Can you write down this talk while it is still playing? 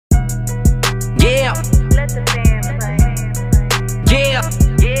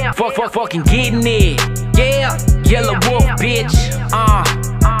Fucking getting it. Yeah, YelaWolf, bitch.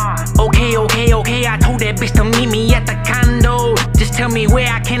 Okay, I told that bitch to meet me at the condo. Just tell me where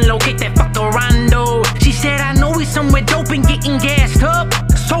I can locate that fucker Rondo. She said I know he's somewhere dope and getting gassed up,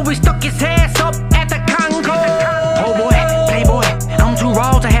 so we stuck his ass up at the Congo. Oh boy, playboy, I'm too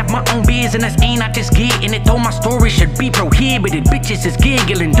raw to have my own business, ain't I just getting it? Though my story should be prohibited. Bitches is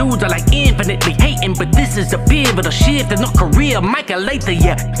giggling, dudes are like infinitely hating, but this is a pivotal shift in a career. Michael Lather,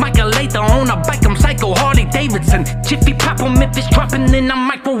 yeah, Michael Lather on a bike, I'm psycho Harley Davidson. Jiffy pop him if it's dropping, then I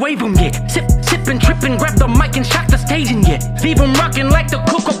microwave him, yeah. Sippin', trippin', grab the mic and shock the staging, yeah. Leave him rockin' like the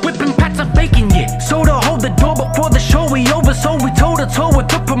cook up, whipping pots of bacon, yeah. So to hold the door before the show we over, so we toe to toe with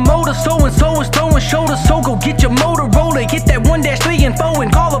the promoter. So and so is throwing shoulders, so go get your Motorola, hit that 1-3 and 4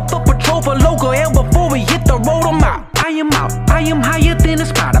 and call up the patrol for local hell before we hit the road. I'm out. I am higher than a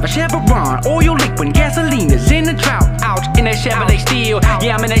spot of a Chevron. Oil liquid, gasoline is in the drought. Ouch, in that Chevrolet steel.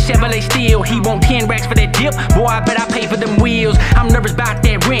 Yeah, I'm in that Chevrolet steel. He want 10 racks for that dip. Boy, I bet I pay for them wheels. I'm nervous about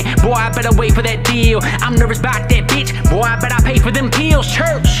that rent. Boy, I better wait for that deal. I'm nervous about that bitch. Boy, I bet I pay for them pills.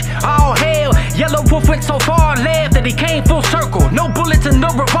 Church, all hell. YelaWolf went so far left that he came full circle. No bullets and no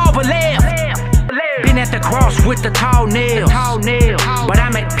revolver left. Been at the cross with the tall nails, but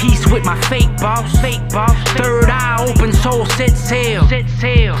I'm at peace with my fake boss. Third eye open, soul set sail.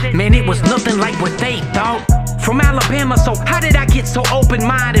 Man, it was nothing like what they thought. From Alabama, so how did I get so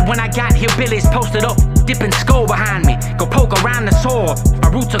open-minded? When I got here, Billy's posted up, dipping skull behind me. Go poke around the soil,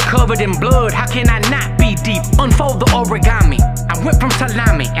 our roots are covered in blood. How can I not be deep? Unfold the origami. I went from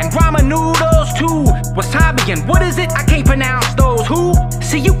salami and ramen noodles to wasabi and what is it? I can't pronounce those. Who?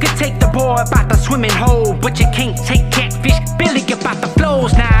 See, you can take the boy about the swimming hole, but you can't take catfish. Billy, get about the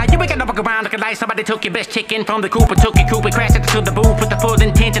flows now. You ain't gotta walk around looking like somebody took your best chicken from the coop and took your coop and crashed into the booth with the full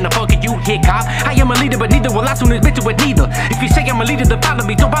intention of fucking you, hip hop. I am a leader, but neither will I soon as bitch with neither. If you say I'm a leader, then follow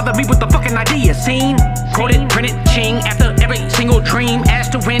me. Don't bother me with the fucking idea. Seen, quoted, printed, ching after every single dream. As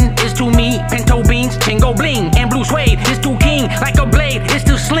to win is to me, Pinto Beans, Chingo bling, and blue suede is to king. Like a blade is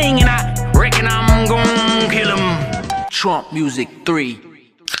to sling, and I reckon I'm gon' kill him. Trump Music 3.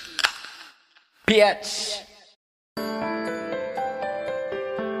 Bitch.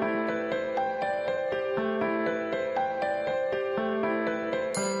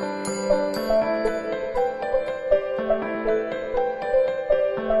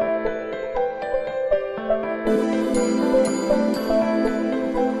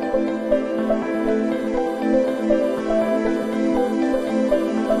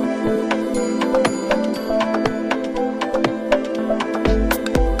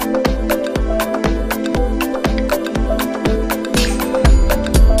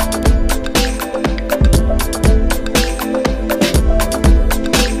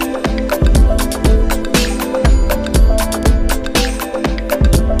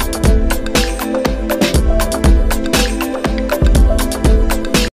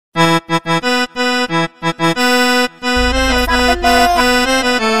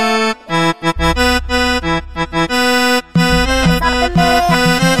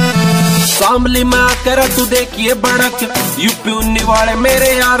 सामली में आकर तू देखिए बड़क, UP उन्नी वाले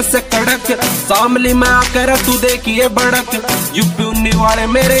मेरे यार से कड़क। सामली में आकर तू देखिए बड़क, यूपी उन्नी वाले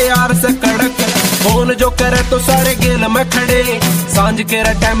मेरे यार से कड़क। फोन जो करे तो सारे गेल में खड़े, सांझ के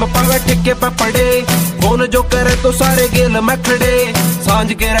टाइम पावे ठिके पे पड़े। फोन जो करे तो सारे गेल में खड़े,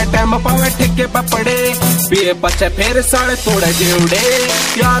 सांझ के टाइम पावे ठिके पे पड़े। पिए बच्चे फिर साढ़े तोड़े जेवड़े,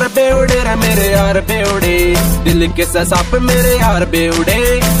 यार बेवड़े रे मेरे यार बेवड़े। दिल के ससाप मेरे यार बेवड़े,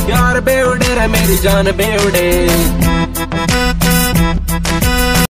 यार बेवड़े रे मेरी जान बेवड़े।